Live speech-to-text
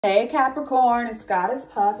Hey Capricorn, it's Goddess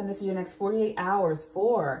Puff, and this is your next 48 hours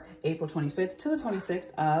for April 25th to the 26th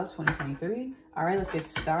of 2023. All right, let's get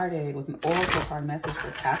started with an oracle card message for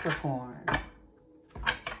Capricorn.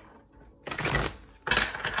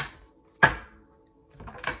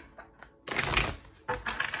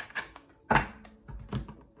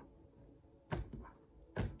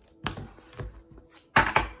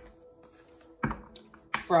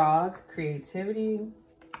 Frog, creativity.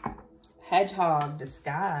 Hedgehog,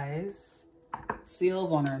 disguise. Seal,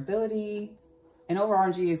 vulnerability. And overall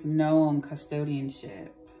energy is gnome, custodianship.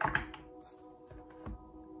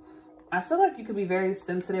 I feel like you could be very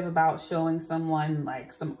sensitive about showing someone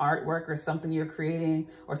like some artwork or something you're creating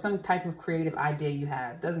or some type of creative idea you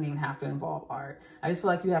have. Doesn't even have to involve art. I just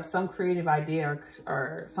feel like you have some creative idea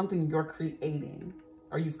or something you're creating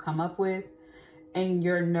or you've come up with, and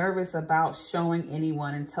you're nervous about showing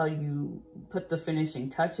anyone until you put the finishing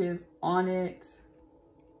touches on it.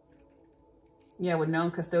 Yeah, with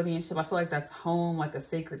known custodianship, I feel like that's home, like a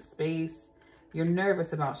sacred space. You're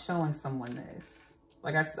nervous about showing someone this.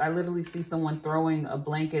 Like I literally see someone throwing a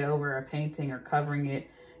blanket over a painting or covering it.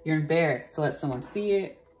 You're embarrassed to let someone see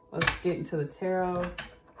it. Let's get into the tarot.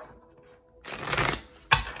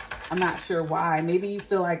 I'm not sure why. Maybe you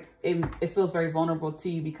feel like it feels very vulnerable to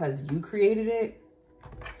you because you created it.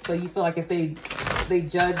 So you feel like if they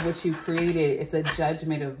judge what you created, it's a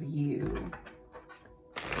judgment of you.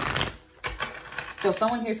 So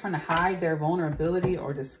someone here is trying to hide their vulnerability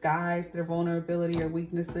or disguise their vulnerability or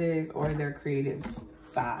weaknesses or their creative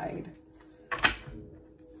side.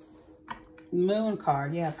 Moon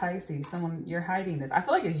card. Yeah, Pisces. Someone, you're hiding this. I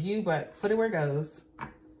feel like it's you, but put it where it goes.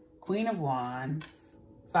 Queen of Wands.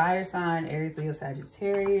 Fire sign, Aries, Leo,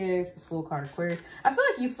 Sagittarius, Fool card, Aquarius. I feel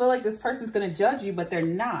like you feel like this person's going to judge you, but they're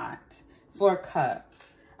not. Four Cups.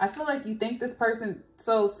 I feel like you think this person,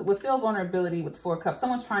 so with still vulnerability with Four Cups,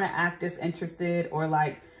 someone's trying to act disinterested or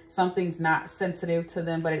like something's not sensitive to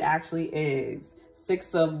them, but it actually is.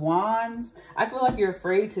 Six of Wands. I feel like you're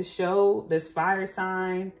afraid to show this fire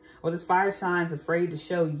sign, or this fire sign's afraid to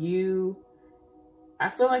show you. I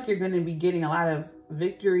feel like you're going to be getting a lot of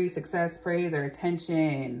victory, success, praise, or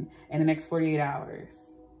attention in the next 48 hours.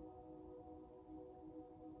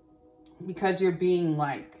 Because you're being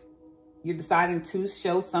like, you're deciding to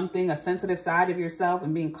show something, a sensitive side of yourself,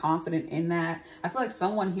 and being confident in that. I feel like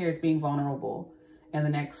someone here is being vulnerable in the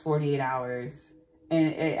next 48 hours. And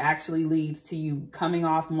it actually leads to you coming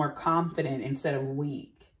off more confident instead of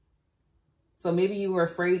weak. So maybe you were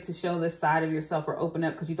afraid to show this side of yourself or open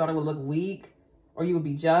up because you thought it would look weak, or you would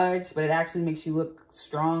be judged, but it actually makes you look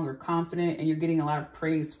strong or confident, and you're getting a lot of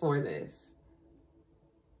praise for this.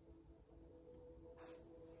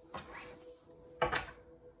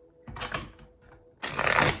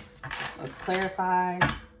 Let's clarify.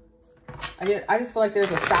 I just feel like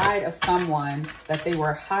there's a side of someone that they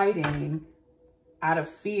were hiding out of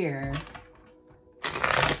fear,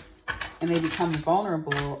 and they become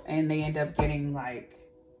vulnerable, and they end up getting like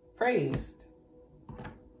praised.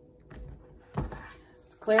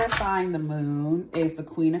 Clarifying the moon is the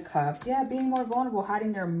Queen of Cups. Yeah, being more vulnerable,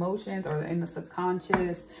 hiding their emotions or in the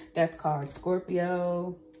subconscious. Death card,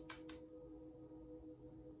 Scorpio.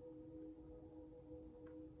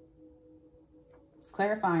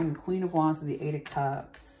 Clarifying the Queen of Wands to the Eight of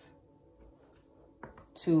Cups.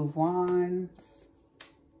 Two of Wands.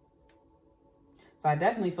 So I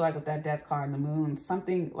definitely feel like with that Death card and the moon,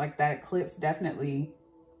 something like that eclipse definitely,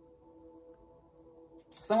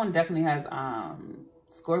 someone definitely has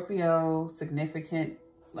Scorpio significant,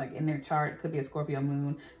 like in their chart. It could be a Scorpio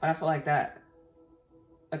moon, but I feel like that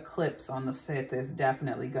eclipse on the 5th is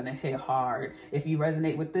definitely going to hit hard if you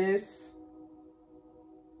resonate with this.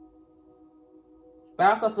 But I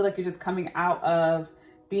also feel like you're just coming out of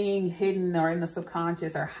being hidden or in the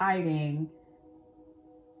subconscious or hiding,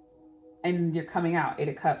 and you're coming out. Eight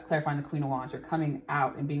of Cups, clarifying the Queen of Wands. You're coming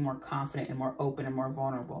out and being more confident and more open and more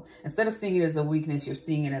vulnerable. Instead of seeing it as a weakness, you're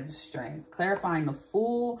seeing it as a strength. Clarifying the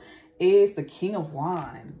Fool is the King of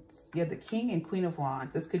Wands. Yeah, the King and Queen of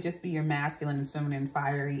Wands. This could just be your masculine and feminine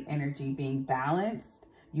fiery energy being balanced,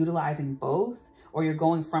 utilizing both, or you're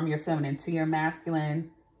going from your feminine to your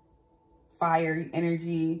masculine fiery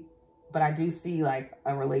energy. But I do see like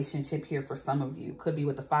a relationship here for some of you. Could be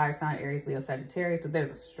with the fire sign, Aries, Leo, Sagittarius. So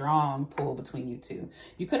there's a strong pull between you two.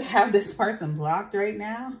 You could have this person blocked right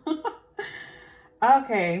now.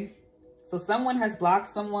 Okay. So someone has blocked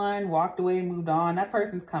someone, walked away, moved on. That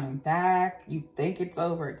person's coming back. You think it's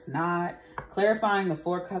over. It's not. Clarifying the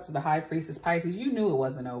Four Cups of the High Priestess, Pisces. You knew it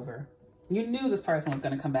wasn't over. You knew this person was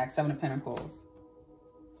going to come back. Seven of Pentacles.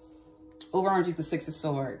 Overarching the Six of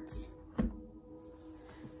Swords.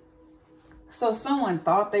 So someone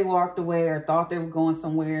thought they walked away or thought they were going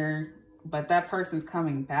somewhere, but that person's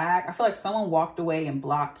coming back. I feel like someone walked away and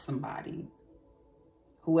blocked somebody.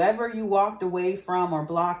 Whoever you walked away from or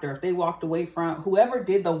blocked, or if they walked away from, whoever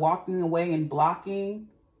did the walking away and blocking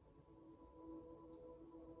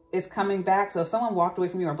is coming back. So if someone walked away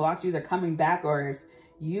from you or blocked you, they're coming back. Or if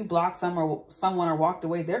you blocked someone or walked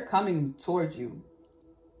away, they're coming towards you.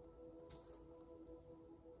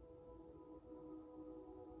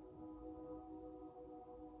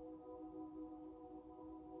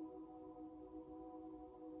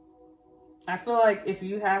 I feel like if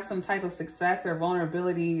you have some type of success or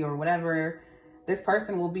vulnerability or whatever, this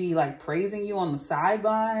person will be like praising you on the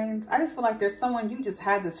sidelines. I just feel like there's someone you just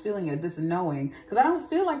had this feeling of this knowing, because I don't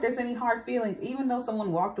feel like there's any hard feelings. Even though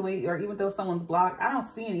someone walked away or even though someone's blocked, I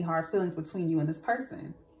don't see any hard feelings between you and this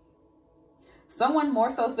person. Someone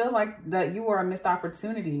more so feels like that you are a missed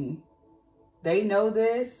opportunity. They know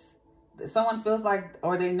this. Someone feels like,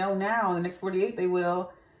 or they know now, in the next 48 they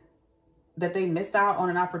will, that they missed out on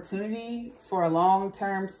an opportunity for a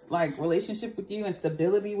long-term like relationship with you and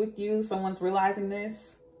stability with you. Someone's realizing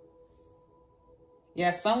this.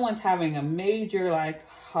 Yeah, someone's having a major like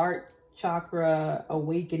heart chakra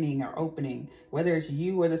awakening or opening, whether it's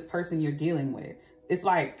you or this person you're dealing with. It's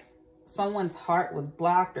like someone's heart was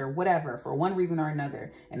blocked or whatever for one reason or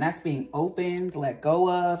another, and that's being opened, let go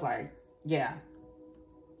of, like, yeah.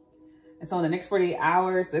 And so in the next 48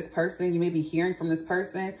 hours, this person, you may be hearing from this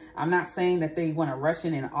person. I'm not saying that they want to rush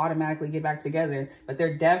in and automatically get back together, but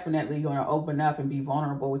they're definitely going to open up and be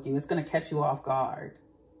vulnerable with you. It's going to catch you off guard.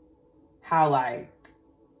 How like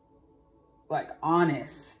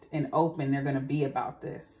honest and open they're going to be about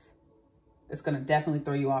this. It's going to definitely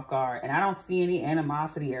throw you off guard. And I don't see any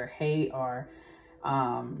animosity or hate or,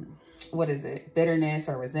 bitterness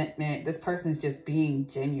or resentment. This person's just being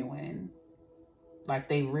genuine. Like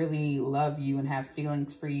they really love you and have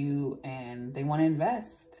feelings for you, and they want to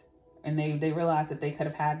invest. And they realize that they could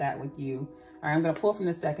have had that with you. All right, I'm going to pull from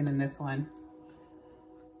the second in this one.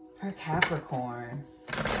 For Capricorn.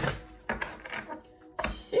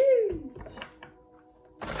 Sheesh.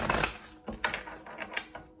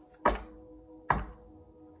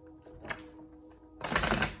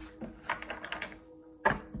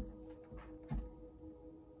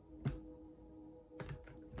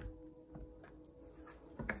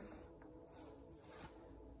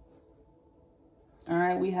 All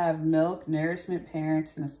right, we have milk, nourishment,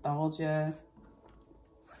 parents, nostalgia,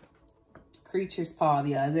 creature's paw,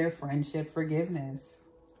 the other, friendship, forgiveness,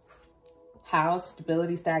 house,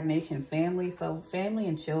 stability, stagnation, family. So family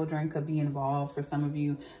and children could be involved for some of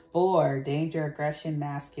you. 4, danger, aggression,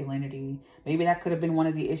 masculinity. Maybe that could have been one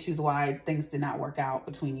of the issues why things did not work out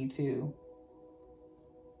between you two.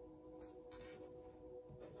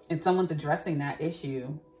 And someone's addressing that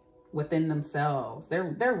issue within themselves.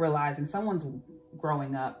 They're realizing someone's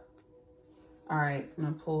growing up. All right, I'm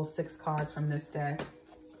gonna pull 6 cards from this deck.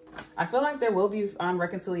 I feel like there will be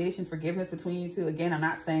reconciliation, forgiveness between you two. Again, I'm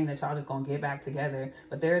not saying that y'all just gonna get back together,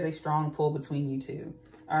 but there is a strong pull between you two.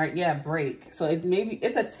 All right, yeah, break. So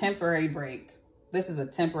it's a temporary break. This is a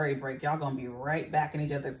temporary break. Y'all gonna be right back in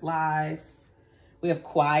each other's lives. We have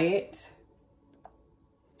quiet.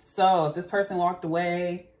 So if this person walked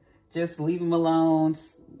away, just leave them alone.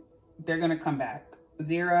 They're gonna come back.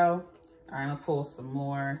 0. All right, I'm gonna pull some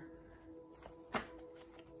more.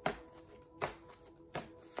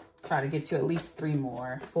 Try to get you at least 3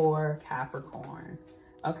 more for Capricorn.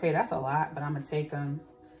 Okay, that's a lot, but I'm gonna take them.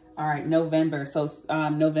 All right, November. So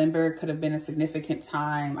November could have been a significant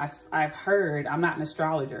time. I've heard, I'm not an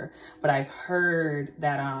astrologer, but I've heard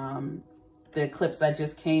that the eclipse that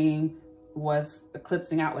just came was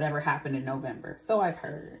eclipsing out whatever happened in November. So I've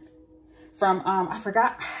heard. From, I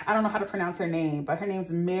don't know how to pronounce her name, but her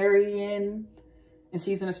name's Marian, and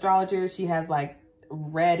she's an astrologer. She has like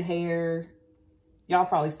red hair. Y'all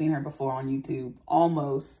probably seen her before on YouTube,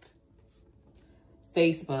 almost.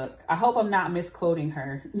 Facebook. I hope I'm not misquoting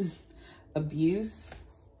her. Abuse.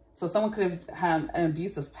 So someone could have had an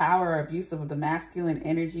abuse of power, abuse of the masculine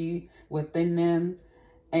energy within them.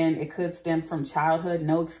 And it could stem from childhood.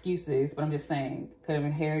 No excuses, but I'm just saying, could have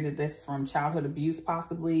inherited this from childhood abuse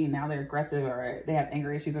possibly. And now they're aggressive or they have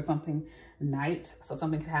anger issues or something. Night. So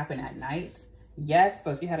something could happen at night. Yes.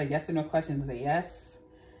 So if you had a yes or no question, say yes.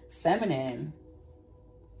 Feminine.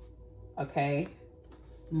 Okay.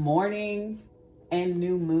 Morning and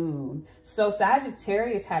new moon. So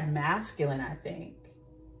Sagittarius had masculine, I think.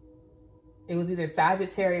 It was either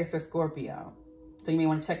Sagittarius or Scorpio. So you may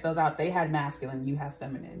want to check those out. They had masculine, you have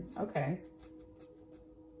feminine. Okay.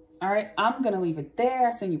 All right, I'm going to leave it there.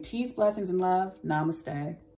 I send you peace, blessings, and love. Namaste.